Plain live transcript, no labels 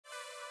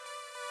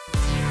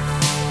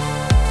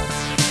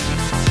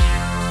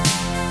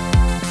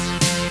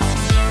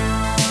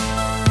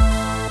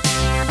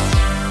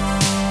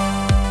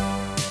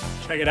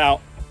Check it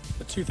out,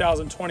 the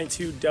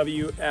 2022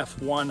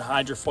 WF-1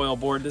 hydrofoil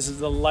board. This is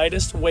the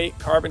lightest weight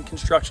carbon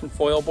construction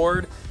foil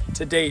board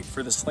to date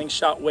for the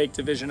Slingshot Wake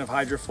division of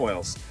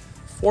hydrofoils.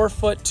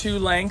 4'2"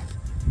 length.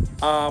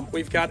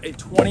 We've got a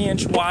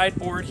 20-inch wide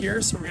board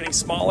here, so we're getting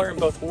smaller in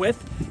both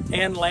width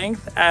and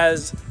length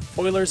as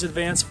foilers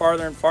advance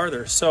farther and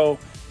farther. So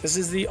this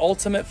is the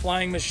ultimate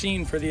flying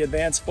machine for the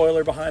advanced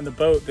foiler behind the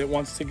boat that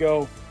wants to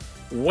go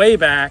way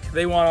back.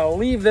 They want to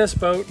leave this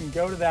boat and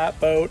go to that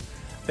boat.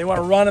 They want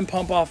to run and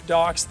pump off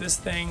docks. This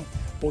thing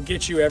will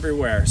get you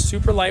everywhere.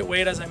 Super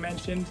lightweight, as I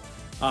mentioned,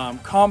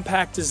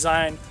 compact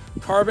design,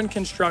 carbon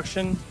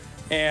construction,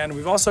 and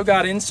we've also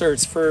got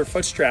inserts for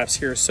foot straps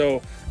here.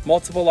 So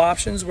multiple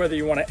options, whether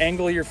you want to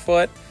angle your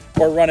foot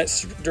or run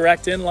it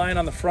direct inline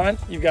on the front.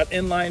 You've got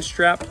inline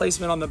strap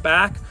placement on the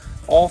back,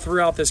 all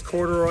throughout this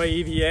corduroy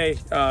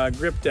EVA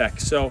grip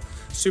deck. So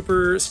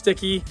super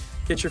sticky,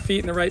 get your feet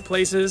in the right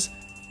places.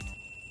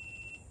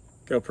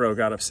 GoPro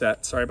got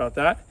upset, sorry about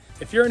that.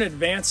 If you're an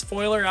advanced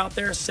foiler out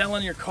there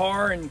selling your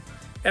car and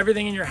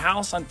everything in your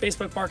house on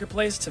Facebook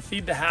Marketplace to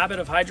feed the habit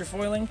of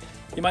hydrofoiling,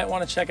 you might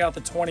want to check out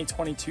the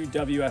 2022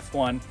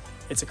 WF-1.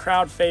 It's a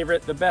crowd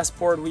favorite, the best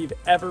board we've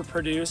ever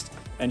produced,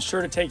 and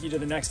sure to take you to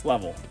the next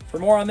level. For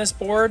more on this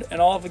board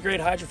and all of the great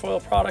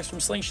hydrofoil products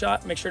from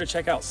Slingshot, make sure to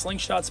check out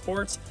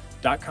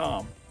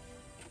slingshotsports.com.